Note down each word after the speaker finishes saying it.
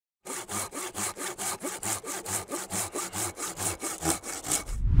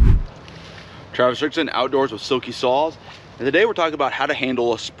Travis Vickerson, outdoors with Silky saws. And today we're talking about how to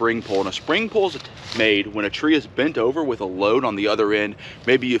handle a spring pull. And a spring pull is made when a tree is bent over with a load on the other end.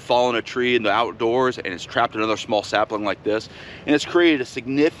 Maybe you've fallen a tree in the outdoors and it's trapped another small sapling like this. And it's created a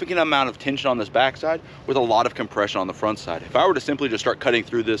significant amount of tension on this backside with a lot of compression on the front side. If I were to simply just start cutting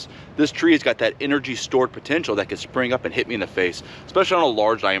through this tree has got that energy stored potential that could spring up and hit me in the face, especially on a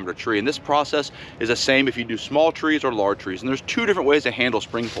large diameter tree. And this process is the same if you do small trees or large trees. And there's two different ways to handle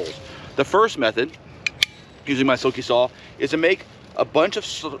spring pulls. The first method, using my Silky saw, is to make a bunch of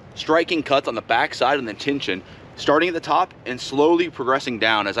striking cuts on the back side and the tension, starting at the top and slowly progressing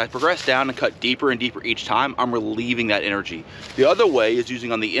down. As I progress down and cut deeper and deeper each time, I'm relieving that energy. The other way is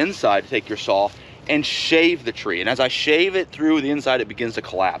using on the inside to take your saw and shave the tree. And as I shave it through the inside, it begins to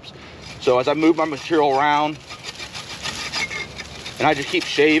collapse. So as I move my material around, and I just keep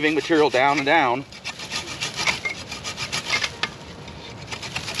shaving material down and down,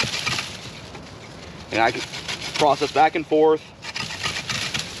 and I can process back and forth.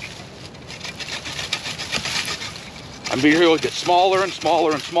 My material gets smaller and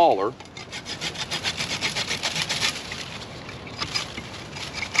smaller and smaller.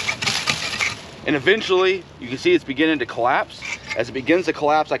 And eventually, you can see it's beginning to collapse. As it begins to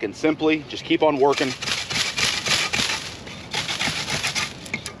collapse, I can simply just keep on working.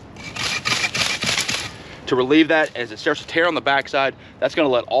 To relieve that, as it starts to tear on the backside, that's gonna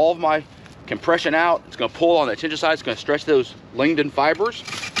let all of my compression out. It's going to pull on the tension side. It's going to stretch those ligned fibers,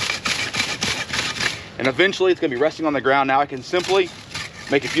 and eventually it's going to be resting on the ground. Now I can simply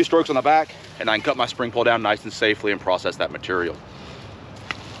make a few strokes on the back and I can cut my spring pull down nice and safely and process that material.